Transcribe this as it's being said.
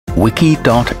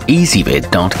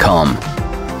wiki.ezvid.com.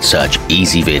 Search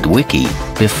Ezvid Wiki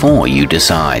before you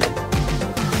decide.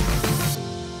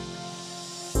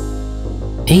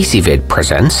 Ezvid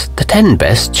presents the 10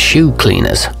 best shoe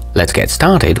cleaners. Let's get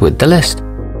started with the list.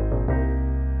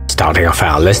 Starting off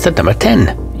our list at number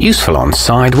 10. Useful on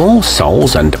sidewalls,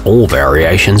 soles and all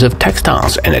variations of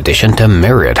textiles in addition to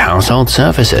myriad household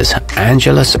surfaces.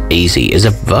 Angelus Easy is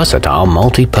a versatile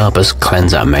multi-purpose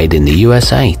cleanser made in the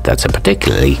USA that's a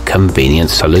particularly convenient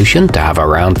solution to have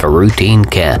around for routine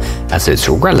care as it's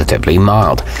relatively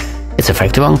mild. It's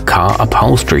effective on car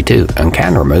upholstery too and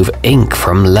can remove ink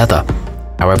from leather.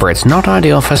 However, it's not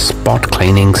ideal for spot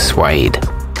cleaning suede.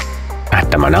 At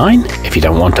number 9, if you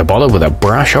don't want to bother with a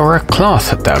brush or a cloth,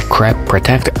 the Crep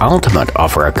Protect Ultimate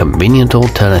offer a convenient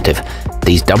alternative.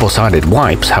 These double-sided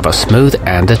wipes have a smooth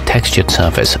and a textured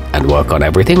surface and work on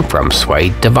everything from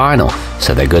suede to vinyl,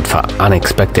 so they're good for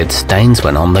unexpected stains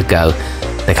when on the go.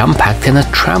 They come packed in a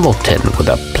travel tin with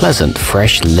a pleasant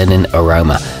fresh linen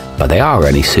aroma, but they are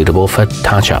only suitable for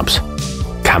touch-ups.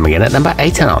 Coming in at number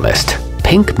 8 on our list.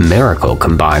 Pink Miracle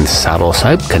combines saddle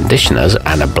soap, conditioners,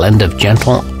 and a blend of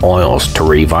gentle oils to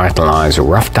revitalize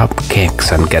roughed-up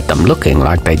kicks and get them looking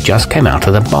like they just came out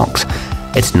of the box.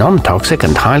 It's non-toxic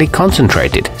and highly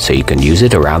concentrated, so you can use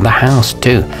it around the house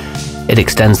too. It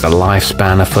extends the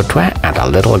lifespan of footwear and a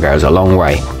little goes a long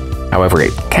way. However,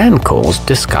 it can cause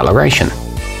discoloration.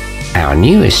 Our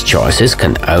newest choices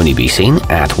can only be seen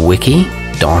at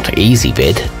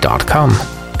wiki.ezvid.com.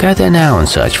 Go there now and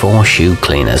search for shoe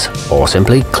cleaners, or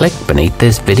simply click beneath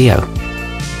this video.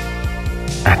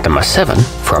 At number 7,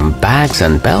 from bags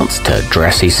and belts to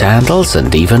dressy sandals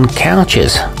and even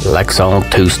couches, Lexol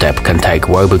 2-Step can take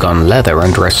woebegone leather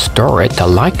and restore it to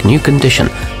like-new condition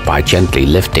by gently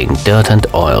lifting dirt and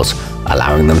oils,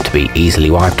 allowing them to be easily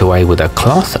wiped away with a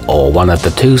cloth or one of the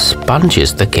 2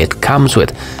 sponges the kit comes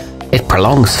with. It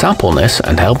prolongs suppleness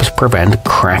and helps prevent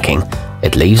cracking.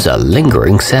 It leaves a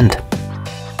lingering scent.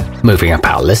 Moving up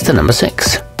our list to number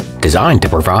 6. Designed to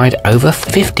provide over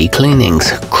 50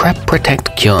 cleanings, Crep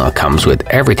Protect Cure comes with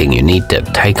everything you need to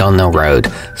take on the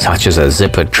road, such as a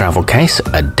zippered travel case,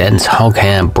 a dense hog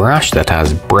hair brush that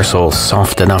has bristles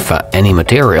soft enough for any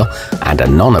material, and a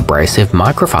non-abrasive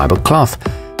microfiber cloth.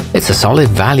 It's a solid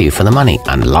value for the money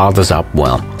and lathers up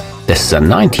well. This is a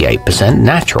 98%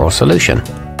 natural solution.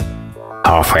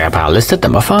 Halfway up our list at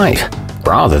number 5.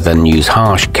 Rather than use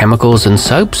harsh chemicals and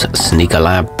soaps,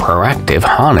 Sneakerlab Proactive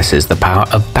harnesses the power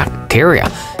of bacteria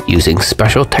using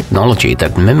special technology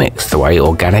that mimics the way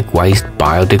organic waste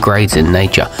biodegrades in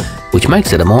nature, which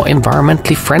makes it a more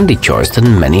environmentally friendly choice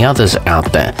than many others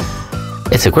out there.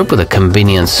 It's equipped with a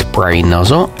convenient spray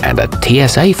nozzle, and a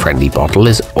TSA-friendly bottle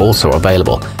is also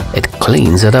available. It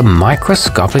cleans at a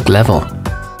microscopic level.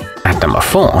 At number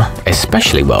 4,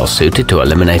 especially well suited to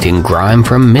eliminating grime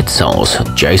from midsoles,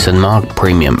 Jason Mark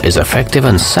Premium is effective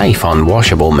and safe on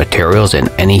washable materials in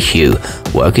any hue,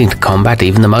 working to combat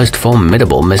even the most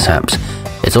formidable mishaps.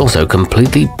 It's also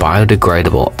completely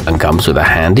biodegradable and comes with a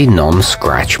handy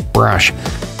non-scratch brush.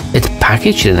 It's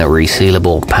packaged in a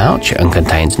resealable pouch and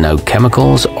contains no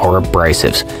chemicals or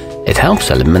abrasives. It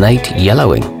helps eliminate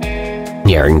yellowing.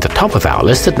 Nearing the top of our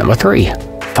list at number 3.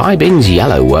 Fiebing's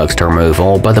Yellow works to remove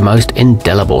all but the most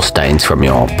indelible stains from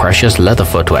your precious leather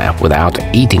footwear without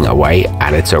eating away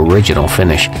at its original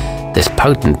finish. This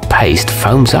potent paste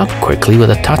foams up quickly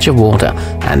with a touch of water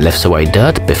and lifts away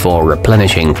dirt before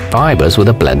replenishing fibers with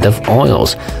a blend of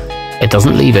oils. It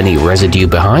doesn't leave any residue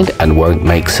behind and won't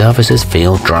make surfaces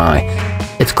feel dry.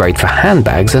 It's great for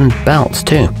handbags and belts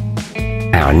too.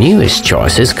 Our newest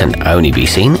choices can only be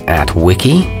seen at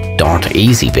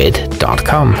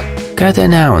wiki.ezvid.com. Go there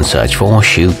now and search for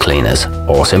shoe cleaners,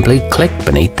 or simply click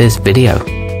beneath this video.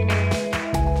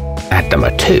 At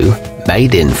number 2,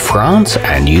 made in France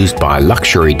and used by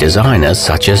luxury designers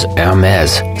such as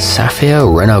Hermès, Saphir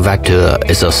Renovateur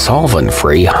is a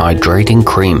solvent-free hydrating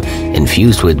cream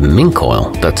infused with mink oil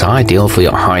that's ideal for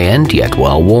your high-end yet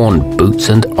well-worn boots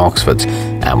and Oxfords,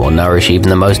 and will nourish even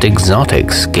the most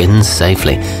exotic skins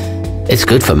safely. It's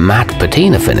good for matte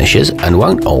patina finishes and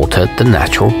won't alter the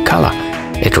natural color.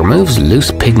 It removes loose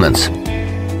pigments.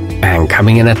 And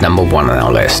coming in at number 1 on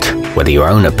our list, whether you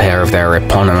own a pair of their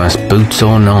eponymous boots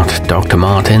or not, Dr.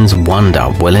 Martens Wonder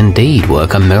will indeed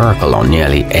work a miracle on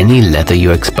nearly any leather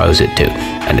you expose it to,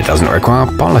 and it doesn't require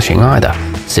polishing either.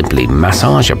 Simply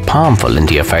massage a palmful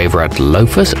into your favorite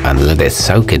loafers and let it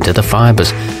soak into the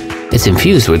fibers. It's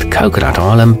infused with coconut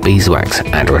oil and beeswax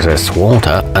and resists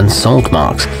water and salt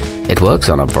marks. It works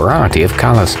on a variety of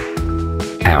colors.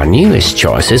 Our newest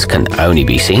choices can only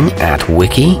be seen at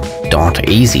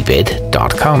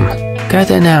wiki.ezvid.com. Go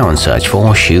there now and search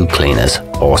for shoe cleaners,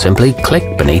 or simply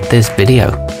click beneath this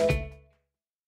video.